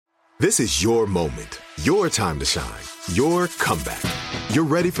This is your moment, your time to shine, your comeback. You're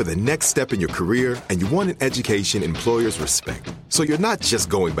ready for the next step in your career, and you want an education employers respect. So you're not just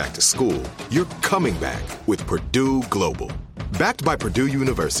going back to school, you're coming back with Purdue Global. Backed by Purdue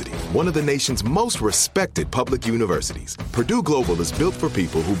University, one of the nation's most respected public universities, Purdue Global is built for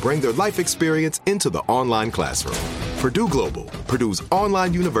people who bring their life experience into the online classroom. Purdue Global, Purdue's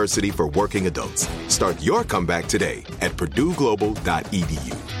online university for working adults. Start your comeback today at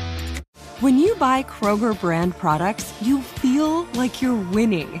purdueglobal.edu. When you buy Kroger brand products, you feel like you're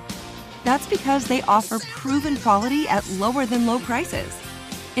winning. That's because they offer proven quality at lower than low prices.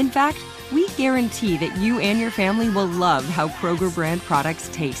 In fact, we guarantee that you and your family will love how Kroger brand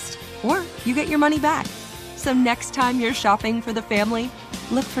products taste, or you get your money back. So next time you're shopping for the family,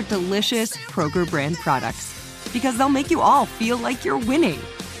 look for delicious Kroger brand products, because they'll make you all feel like you're winning.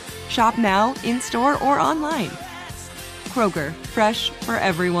 Shop now, in-store, or online. Kroger, fresh for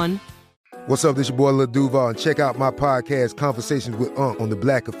everyone. What's up, this your boy Lil Duval, and check out my podcast, Conversations with Unc, on the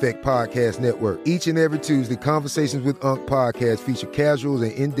Black Effect Podcast Network. Each and every Tuesday, Conversations with Unc podcast feature casuals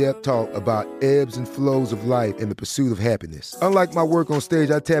and in-depth talk about ebbs and flows of life and the pursuit of happiness. Unlike my work on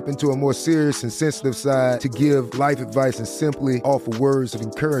stage, I tap into a more serious and sensitive side to give life advice and simply offer words of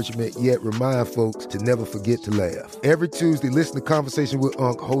encouragement, yet remind folks to never forget to laugh. Every Tuesday, listen to Conversations with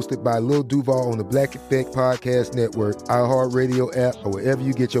Unc, hosted by Lil Duval on the Black Effect Podcast Network, iHeartRadio app, or wherever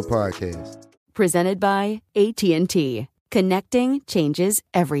you get your podcasts. Presented by AT&T. Connecting changes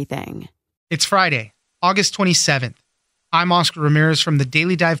everything. It's Friday, August 27th. I'm Oscar Ramirez from the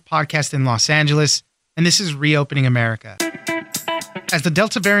Daily Dive podcast in Los Angeles, and this is Reopening America. As the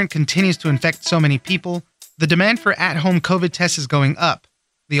Delta variant continues to infect so many people, the demand for at-home COVID tests is going up.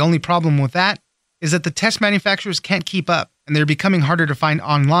 The only problem with that is that the test manufacturers can't keep up, and they're becoming harder to find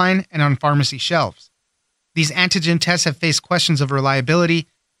online and on pharmacy shelves. These antigen tests have faced questions of reliability,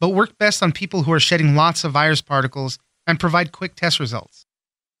 but work best on people who are shedding lots of virus particles and provide quick test results.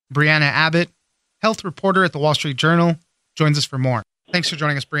 Brianna Abbott, health reporter at the Wall Street Journal, joins us for more. Thanks for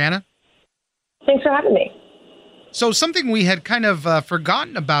joining us, Brianna. Thanks for having me. So something we had kind of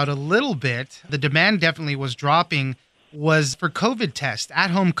forgotten about a little bit, the demand definitely was dropping, was for COVID tests,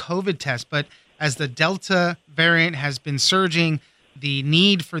 at-home COVID tests. But as the Delta variant has been surging, the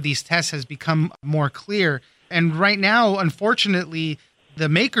need for these tests has become more clear. And right now, unfortunately, the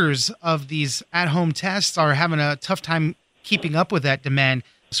makers of these at-home tests are having a tough time keeping up with that demand.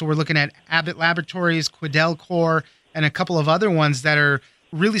 So we're looking at Abbott Laboratories, QuidelCore, and a couple of other ones that are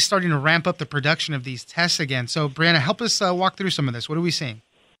really starting to ramp up the production of these tests again. So Brianna, help us walk through some of this. What are we seeing?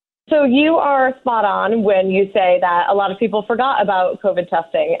 So you are spot on when you say that a lot of people forgot about COVID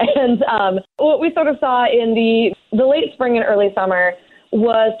testing. And what we sort of saw in the late spring and early summer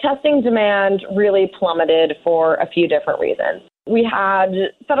was testing demand really plummeted for a few different reasons. We had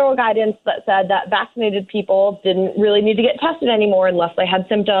federal guidance that said that vaccinated people didn't really need to get tested anymore unless they had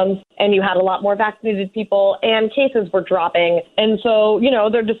symptoms, and you had a lot more vaccinated people, and cases were dropping. And so,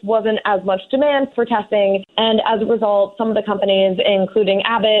 there just wasn't as much demand for testing. And as a result, some of the companies, including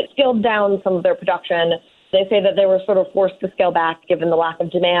Abbott, scaled down some of their production. They say that they were sort of forced to scale back given the lack of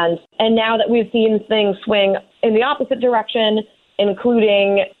demand. And now that we've seen things swing in the opposite direction,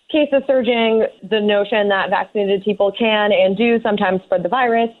 including cases surging, the notion that vaccinated people can and do sometimes spread the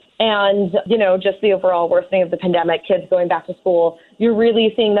virus, and, just the overall worsening of the pandemic, kids going back to school, you're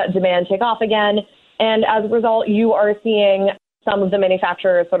really seeing that demand take off again. And as a result, you are seeing some of the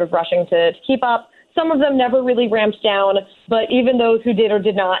manufacturers sort of rushing to keep up. Some of them never really ramped down, but even those who did or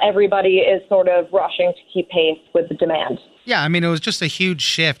did not, everybody is sort of rushing to keep pace with the demand. Yeah, it was just a huge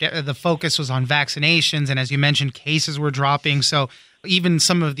shift. The focus was on vaccinations, and as you mentioned, cases were dropping. So even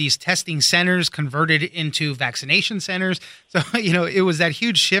some of these testing centers converted into vaccination centers. So, it was that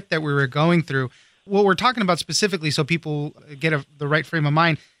huge shift that we were going through. What we're talking about specifically, so people get the right frame of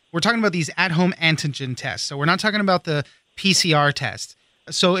mind, we're talking about these at-home antigen tests. So we're not talking about the PCR test.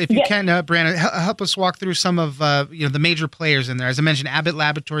 So if you can, Brianna, help us walk through some of the major players in there. As I mentioned, Abbott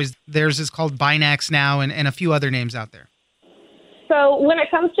Laboratories, theirs is called Binax now, and a few other names out there. So when it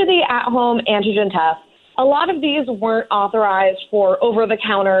comes to the at-home antigen tests, a lot of these weren't authorized for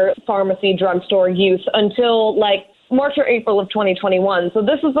over-the-counter pharmacy drugstore use until March or April of 2021. So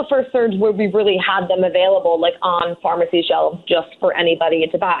this is the first surge where we really had them available on pharmacy shelves just for anybody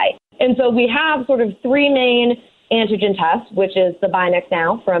to buy. And so we have sort of three main antigen tests, which is the Binax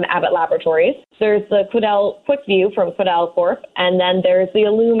Now from Abbott Laboratories. There's the Quidel QuickVue from QuidelCorp, and then there's the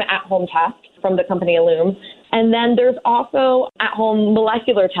Ellume at-home test from the company Ellume. And then there's also at-home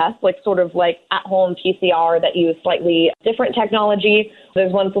molecular tests, sort of at-home PCR that use slightly different technology.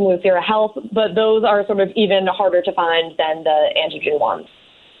 There's one from Lucira Health, but those are sort of even harder to find than the antigen ones.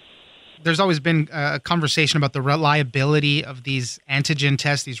 there's always been a conversation about the reliability of these antigen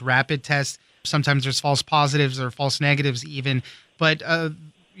tests, these rapid tests. Sometimes there's false positives or false negatives even. But,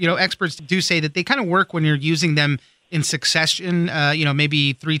 experts do say that they kind of work when you're using them in succession,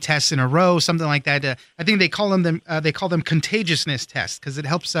 maybe 3 tests in a row, something like that. I think they call them contagiousness tests because it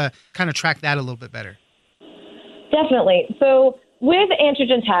helps kind of track that a little bit better. Definitely. So with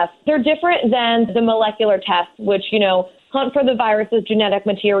antigen tests, they're different than the molecular tests, which, hunt for the virus's genetic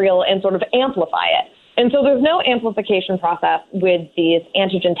material and sort of amplify it. And so there's no amplification process with these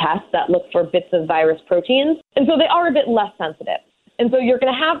antigen tests that look for bits of virus proteins. And so they are a bit less sensitive. And so you're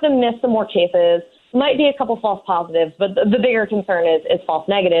going to have them miss some more cases. Might be a couple false positives, but the bigger concern is false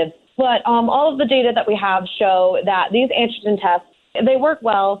negatives. But all of the data that we have show that these antigen tests, they work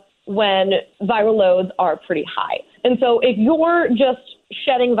well when viral loads are pretty high. And so if you're just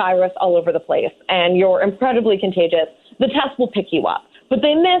shedding virus all over the place and you're incredibly contagious, the test will pick you up. But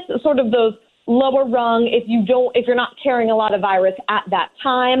they miss sort of those lower rung. If you're not carrying a lot of virus at that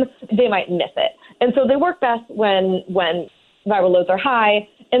time, they might miss it. And so they work best when viral loads are high.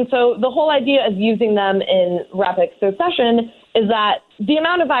 And so the whole idea of using them in rapid succession is that the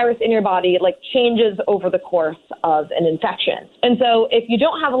amount of virus in your body changes over the course of an infection. And so if you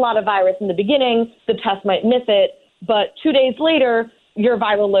don't have a lot of virus in the beginning, the test might miss it, but 2 days later, your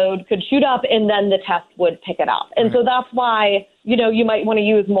viral load could shoot up and then the test would pick it up. And so that's why, you might want to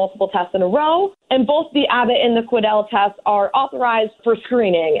use multiple tests in a row. And both the Abbott and the Quidel tests are authorized for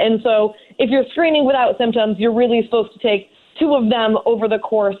screening. And so if you're screening without symptoms, you're really supposed to take 2 of them over the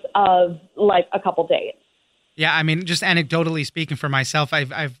course of a couple days. Yeah, I mean, just anecdotally speaking for myself,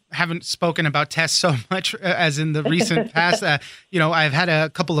 I haven't spoken about tests so much as in the recent past. I've had a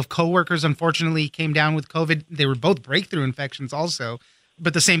couple of coworkers, unfortunately, came down with COVID. They were both breakthrough infections also.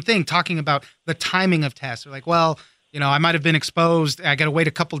 But the same thing, talking about the timing of tests. They're like, well, I might have been exposed. I got to wait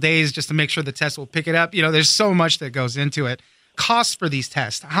a couple days just to make sure the test will pick it up. There's so much that goes into it. Costs for these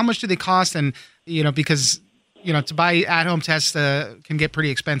tests, how much do they cost? And, because, to buy at-home tests can get pretty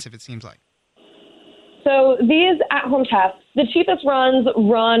expensive, it seems like. So these at-home tests, the cheapest runs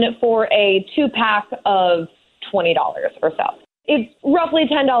run for a 2-pack of $20 or so. It's roughly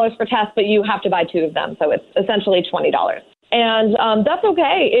 $10 per test, but you have to buy 2 of them. So it's essentially $20. And that's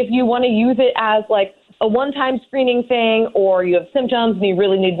okay if you want to use it as a one-time screening thing, or you have symptoms and you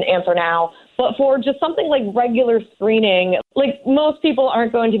really need an answer now. But for just something like regular screening, most people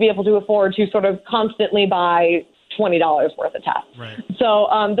aren't going to be able to afford to sort of constantly buy $20 worth of tests. Right. So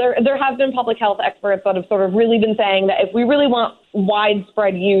there have been public health experts that have sort of really been saying that if we really want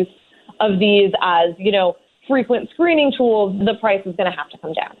widespread use of these as, frequent screening tools, the price is going to have to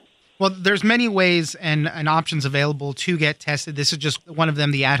come down. Well, there's many ways and options available to get tested. This is just one of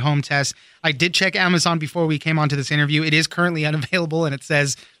them, the at-home test. I did check Amazon before we came onto this interview. It is currently unavailable, and it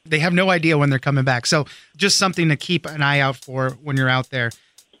says they have no idea when they're coming back. So just something to keep an eye out for when you're out there.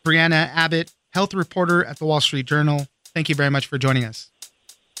 Brianna Abbott, health reporter at the Wall Street Journal. Thank you very much for joining us.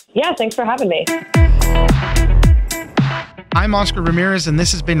 Yeah, thanks for having me. I'm Oscar Ramirez, and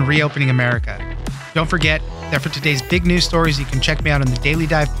this has been Reopening America. Don't forget that for today's big news stories, you can check me out on the Daily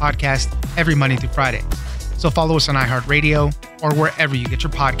Dive podcast every Monday through Friday. So follow us on iHeartRadio or wherever you get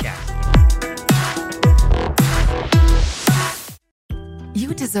your podcasts.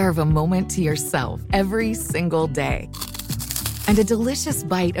 You deserve a moment to yourself every single day. And a delicious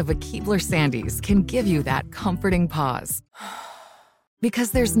bite of a Keebler Sandies can give you that comforting pause.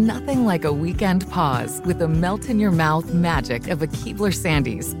 Because there's nothing like a weekend pause with the melt-in-your-mouth magic of a Keebler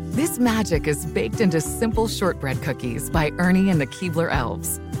Sandies. This magic is baked into simple shortbread cookies by Ernie and the Keebler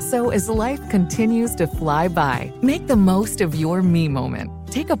Elves. So as life continues to fly by, make the most of your me moment.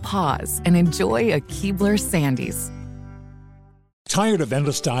 Take a pause and enjoy a Keebler Sandies. Tired of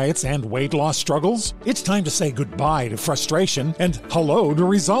endless diets and weight loss struggles? It's time to say goodbye to frustration and hello to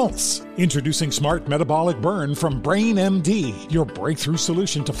results. Introducing Smart Metabolic Burn from Brain MD, your breakthrough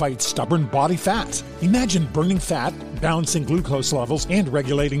solution to fight stubborn body fat. Imagine burning fat, balancing glucose levels, and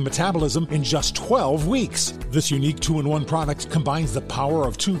regulating metabolism in just 12 weeks. This unique 2-in-1 product combines the power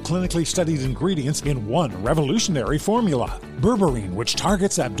of 2 clinically studied ingredients in one revolutionary formula. Berberine, which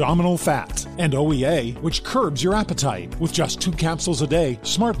targets abdominal fat, and OEA, which curbs your appetite. With just 2 capsules a day,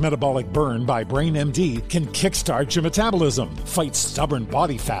 Smart Metabolic Burn by Brain MD can kickstart your metabolism, fight stubborn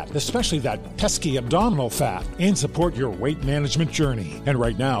body fat, especially that pesky abdominal fat, and support your weight management journey. And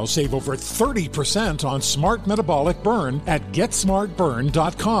right now, save over 30% on Smart Metabolic Burn at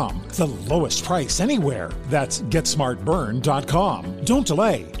GetSmartBurn.com. The lowest price anywhere. That's GetSmartBurn.com. Don't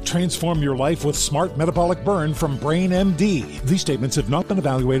delay. Transform your life with Smart Metabolic Burn from Brain MD. These statements have not been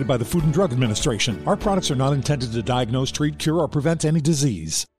evaluated by the Food and Drug Administration. Our products are not intended to diagnose, treat, cure, or prevent any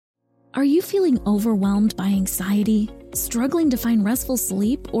disease. Are you feeling overwhelmed by anxiety, struggling to find restful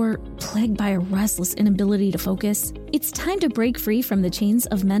sleep, or plagued by a restless inability to focus? It's time to break free from the chains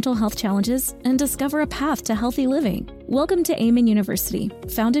of mental health challenges and discover a path to healthy living. Welcome to Amen University,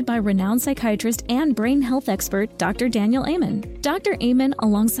 founded by renowned psychiatrist and brain health expert Dr. Daniel Amen. Dr. Amen,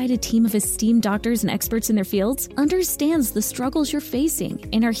 alongside a team of esteemed doctors and experts in their fields, understands the struggles you're facing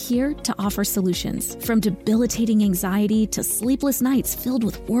and are here to offer solutions. From debilitating anxiety to sleepless nights filled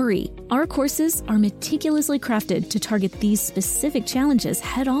with worry, our courses are meticulously crafted to target these specific challenges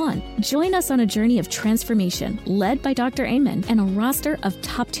head on. Join us on a journey of transformation led by Dr. Amen and a roster of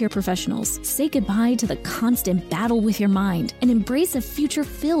top-tier professionals. Say goodbye to the constant battle with your mind and embrace a future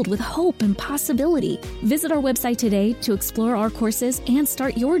filled with hope and possibility. Visit our website today to explore our courses and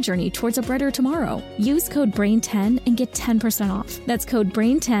start your journey towards a brighter tomorrow. Use code BRAIN10 and get 10% off. That's code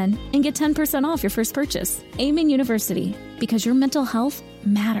BRAIN10 and get 10% off your first purchase. Amen University, because your mental health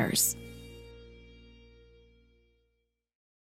matters.